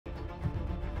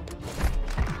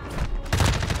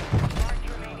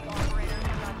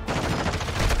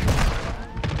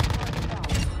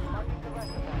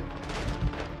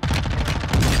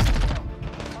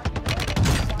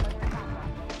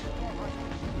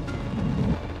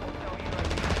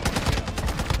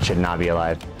Should not be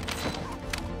alive.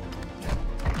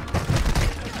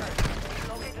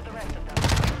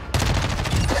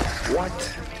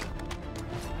 What?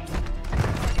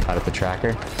 Out of the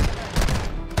tracker.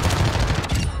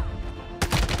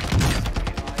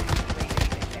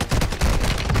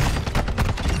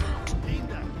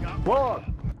 What?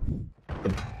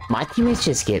 My teammates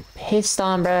just get pissed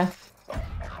on, bruh.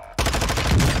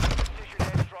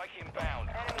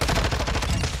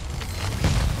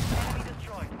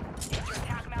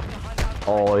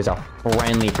 Oh, it's a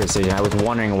friendly precision. I was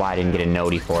wondering why I didn't get a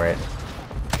nodie for it.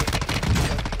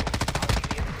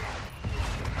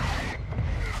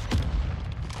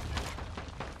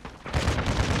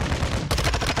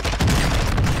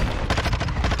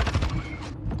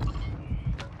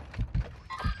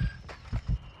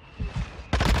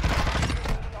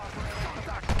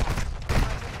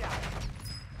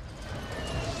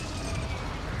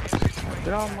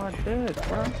 Get off my dick,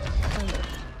 bro.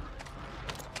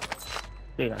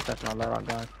 Please don't touch my loadout,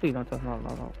 guys. Please don't touch my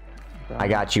loadout. I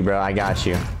got you, bro. I got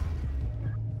you.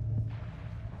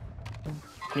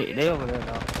 Yeah, they over there,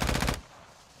 though.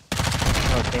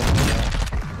 Oh, they over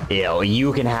there. Yo,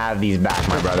 you can have these back,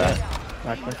 my brother.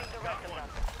 Gotcha.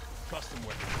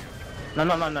 No.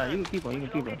 You can keep on. You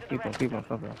can keep on.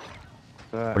 Fuck it.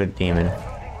 What a demon.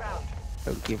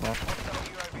 Keep on.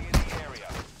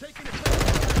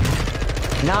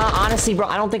 Nah, honestly, bro,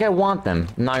 I don't think I want them.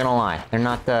 I'm not gonna lie. They're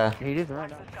not the... He is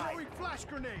right.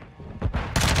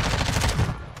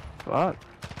 Fuck.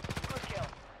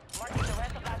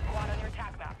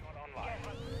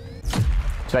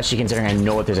 Especially considering I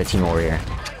know that there's a team over here.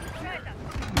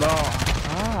 No.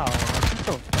 Ow. That's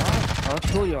so fast. I'll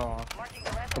kill y'all.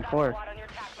 Of course.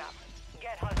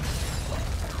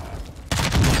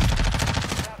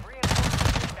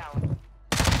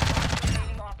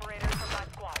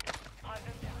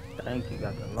 I think you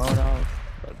got the loadout.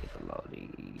 Go get the loadie.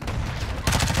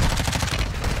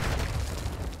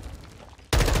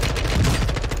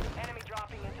 Enemy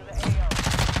dropping into the AO.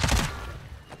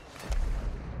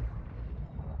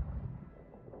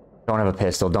 Don't have a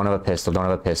pistol. Don't have a pistol. Don't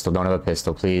have a pistol. Don't have a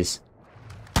pistol, please.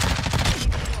 Use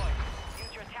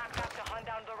your attack map to hunt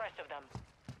down the rest of them.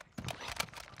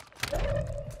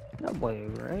 That boy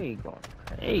Ray going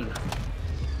crazy.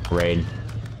 Raid.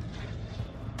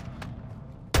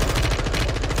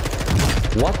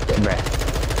 What the...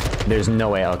 Bruh. There's no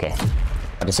way. Okay. I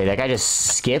have to say, that guy just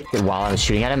skipped while I was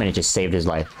shooting at him and it just saved his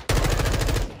life.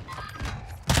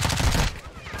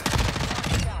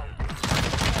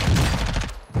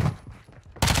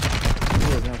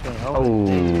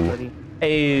 Oh.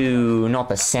 Oh, not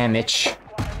the sandwich.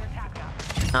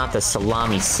 Not the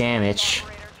salami sandwich.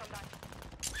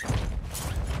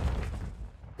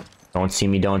 Don't see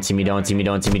me, don't see me, don't see me,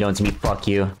 don't see me, don't see me. Fuck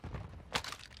you.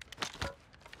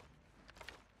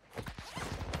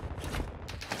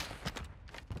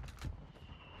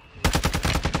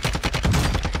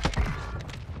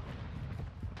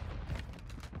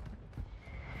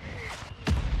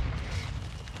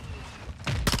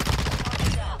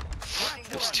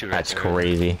 That's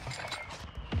crazy.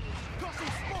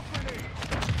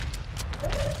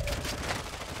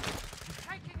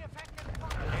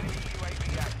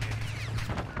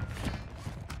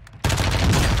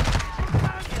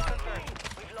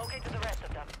 We've located the rest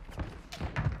of them.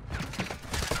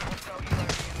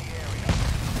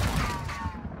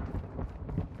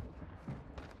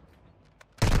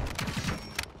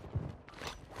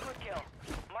 Good kill.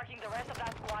 Marking the rest of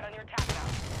that squad on your attack map.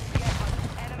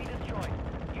 Enemy destroyed.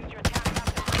 Use your attack map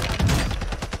to hunt down the rest of them.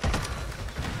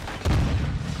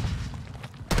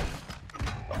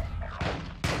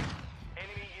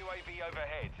 Enemy UAV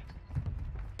overhead.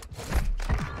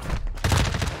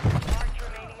 Mark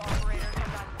remaining operators on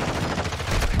that squad.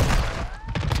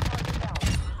 Target down.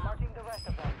 Marking the rest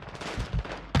of them.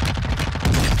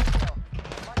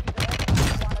 Marking the rest of that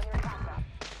squad on your attack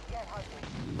map. Get hunting.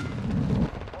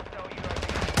 Hostile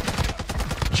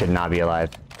UAV. Should not be alive.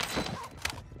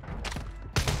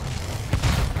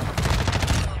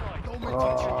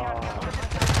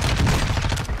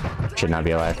 Should not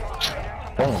be alive.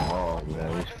 Oh,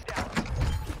 man.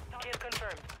 Kill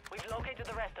confirmed. We've located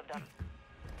the rest of them.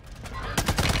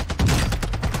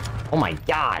 Oh my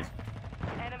god.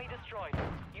 Enemy destroyed.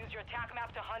 Use your attack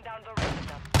map to hunt down the rest of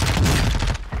them.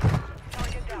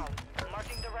 Target down.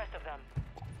 Marking the rest of them.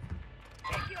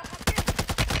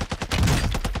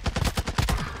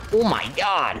 Oh my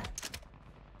god.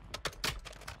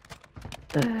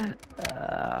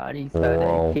 He saw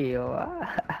Whoa. that kill.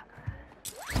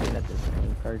 That's the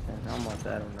same person. How much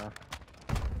I don't know.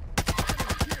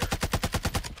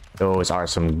 Those are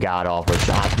some god awful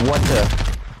shots. What the?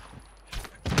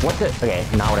 What the? Okay,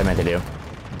 not what I meant to do.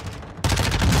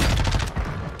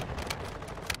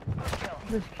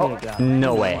 This kid Oh, got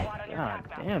no way. God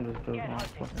damn, this dude's not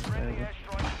fucking crazy.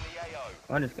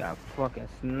 I just got fucking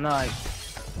sniped.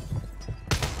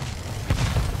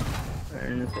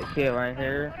 And this kid right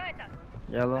here.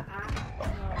 Yellow.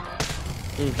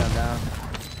 He's gone down.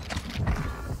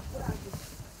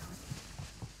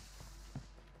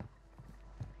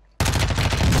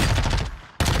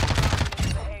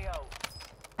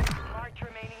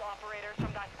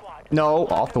 No,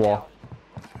 off the wall.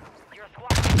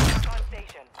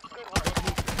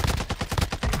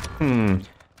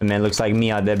 The man looks like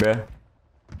me out there, bro.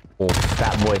 Oh,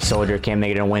 fat boy soldier can't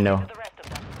make it in a window.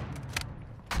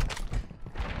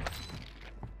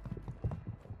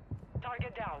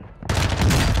 Target down.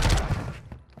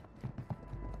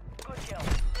 Good kill.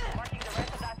 Marking the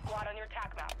rest of that squad on your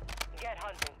attack map. Get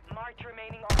hunting. Mark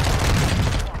remaining on.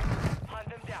 Hunt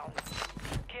them down.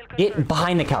 Kill Get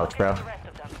behind the couch, bro.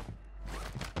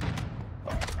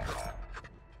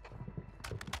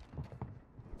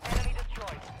 Enemy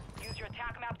destroyed. Use your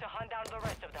attack map to hunt down the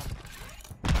rest of them.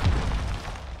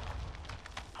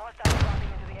 Hostiles dropping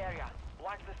into the area.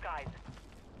 Watch the skies.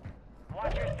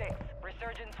 Watch your six.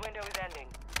 Resurgence window is ending.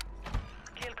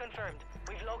 Kill confirmed.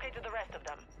 We've located the rest of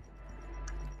them.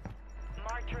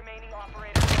 Marked remaining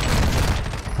operators.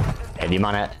 Hey, the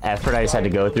amount of effort I just had to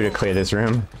go through to clear this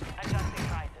room. Adjusting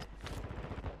prices.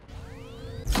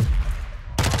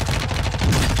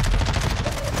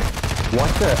 What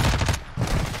the?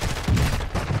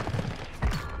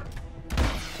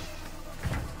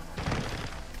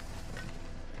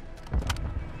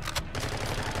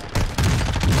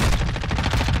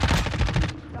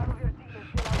 Some of your team is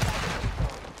still outside the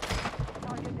zone.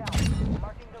 Target down.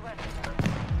 Marking the rest of them.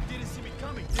 Didn't see me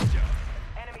coming, did ya?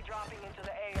 Enemy dropping into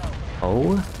the AO.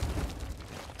 Oh?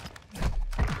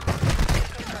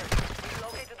 Confirmed. We've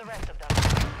located the rest of them.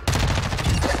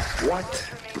 What?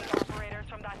 Remaining operators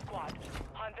from that squad.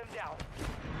 Hunt them down.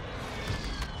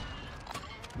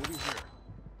 Moving here.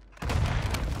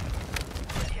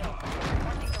 Kill.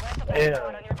 Marking the rest of that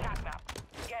squad on your attack map.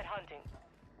 Get hunting.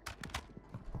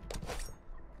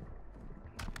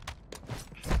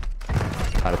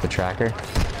 Out of the tracker.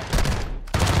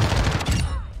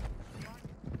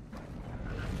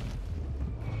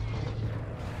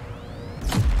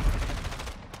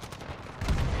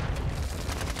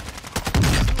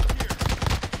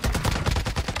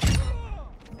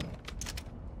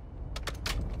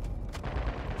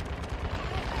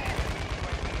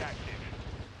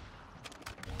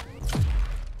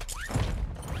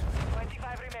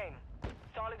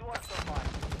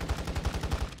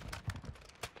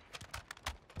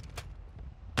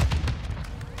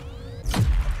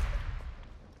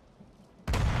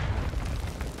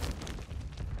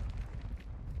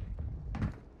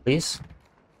 Please?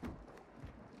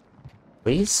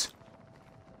 Please?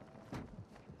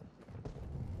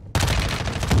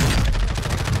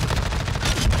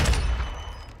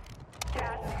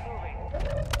 Gas is moving.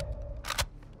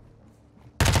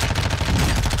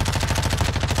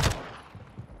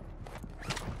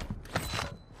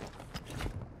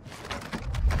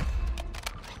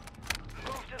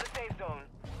 Move to the safe zone.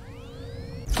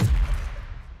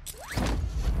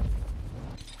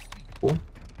 Cool.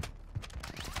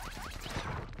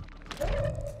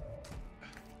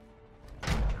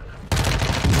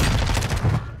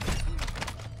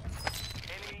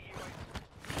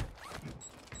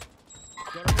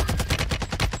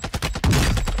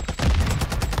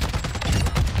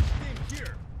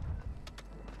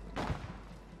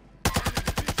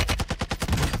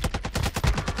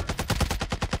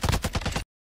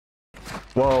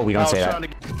 Whoa, we don't say that.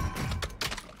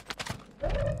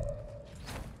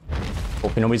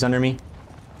 Hoping nobody's under me.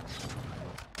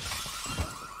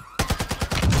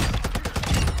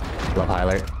 Love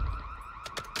highlight.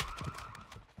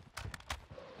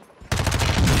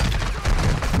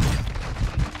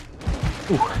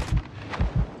 Ooh.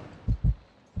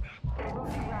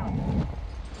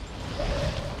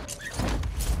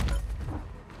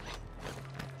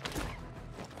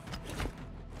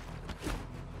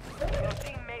 Your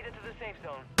team made it to the safe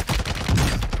zone.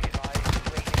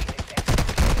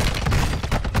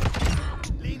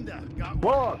 Linda, got one.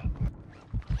 Whoa!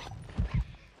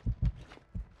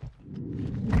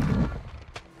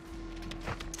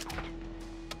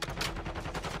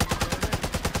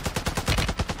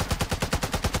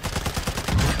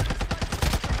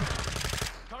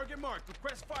 Target marked.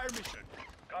 Request fire mission.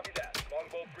 Copy that.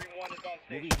 Longbow 3-1 is on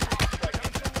Moving station. here.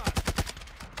 Comes the line.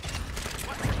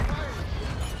 Watch the fire.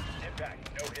 Impact.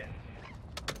 No hits.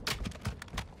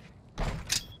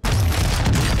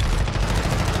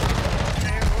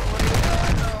 There.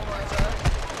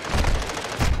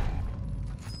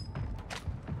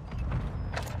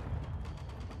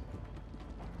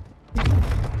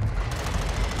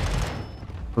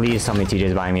 Please tell me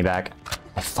TJ's buying me back.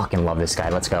 I fucking love this guy.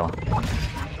 Let's go.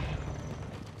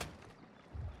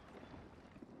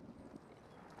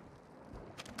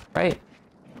 Right.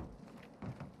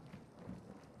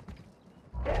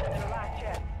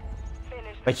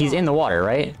 Like he's in the water,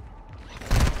 right?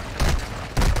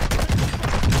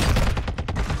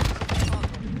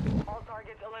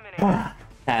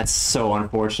 That's so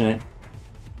unfortunate.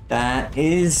 That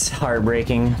is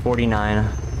heartbreaking. 49.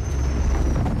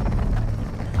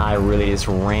 I really just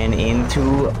ran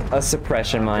into a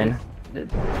suppression mine. This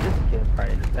kid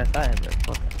probably the best I ever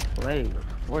fucking played with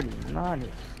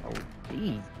 49. Oh,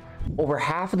 geez. Over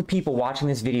half of the people watching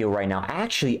this video right now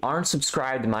actually aren't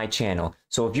subscribed to my channel.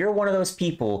 So if you're one of those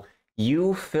people,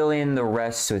 you fill in the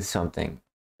rest with something.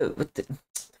 What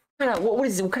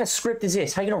kind of script is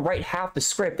this? How you gonna write half the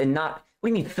script and not... What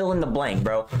do you mean fill in the blank,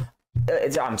 bro?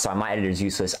 I'm sorry, my editor's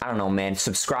useless. I don't know, man.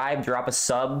 Subscribe, drop a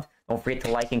sub. Don't forget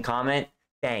to like and comment.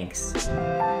 Thanks.